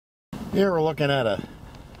Here we're looking at a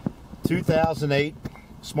 2008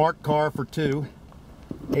 Smart Car for two,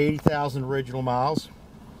 80,000 original miles.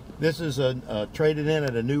 This is traded in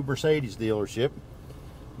at a new Mercedes dealership.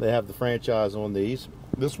 They have the franchise on these.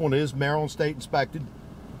 This one is Maryland State inspected,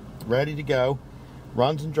 ready to go.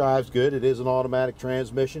 Runs and drives good. It is an automatic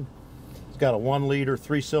transmission. It's got a 1-liter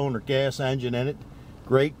 3-cylinder gas engine in it.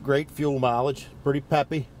 Great fuel mileage. Pretty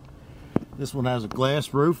peppy. This one has a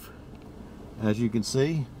glass roof, as you can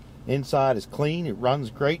see. Inside is clean. It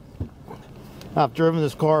runs great. I've driven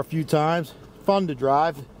this car a few times. Fun to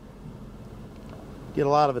drive. Get a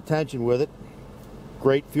lot of attention with it.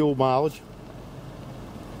 Great fuel mileage.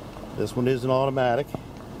 This one is an automatic.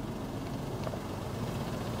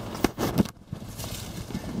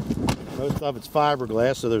 Most of it's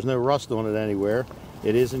fiberglass, so there's no rust on it anywhere.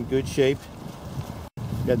 It is in good shape.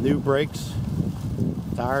 Got new brakes.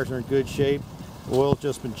 Tires are in good shape. Oil's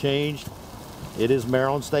just been changed. It is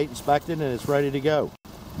Maryland State inspected and it's ready to go.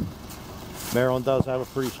 Maryland does have a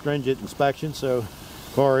pretty stringent inspection, so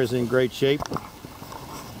the car is in great shape.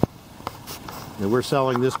 And we're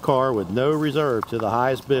selling this car with no reserve to the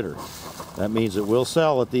highest bidder. That means it will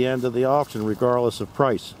sell at the end of the auction regardless of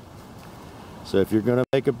price. So if you're going to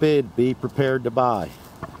make a bid, be prepared to buy.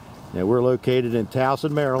 Now we're located in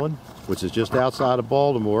Towson, Maryland, which is just outside of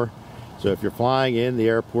Baltimore. So if you're flying in, the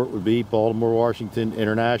airport would be Baltimore Washington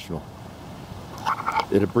International.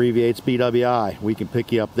 It abbreviates BWI. We can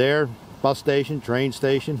pick you up there, bus station, train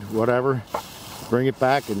station, whatever. Bring it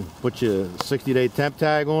back and put you a 60-day temp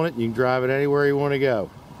tag on it. You can drive it anywhere you want to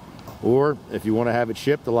go. Or if you want to have it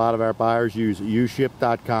shipped, a lot of our buyers use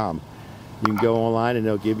uship.com. You can go online and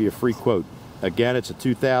they'll give you a free quote. Again, it's a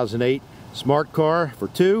 2008 Smart Car for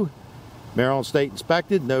two, Maryland State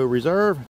inspected, no reserve.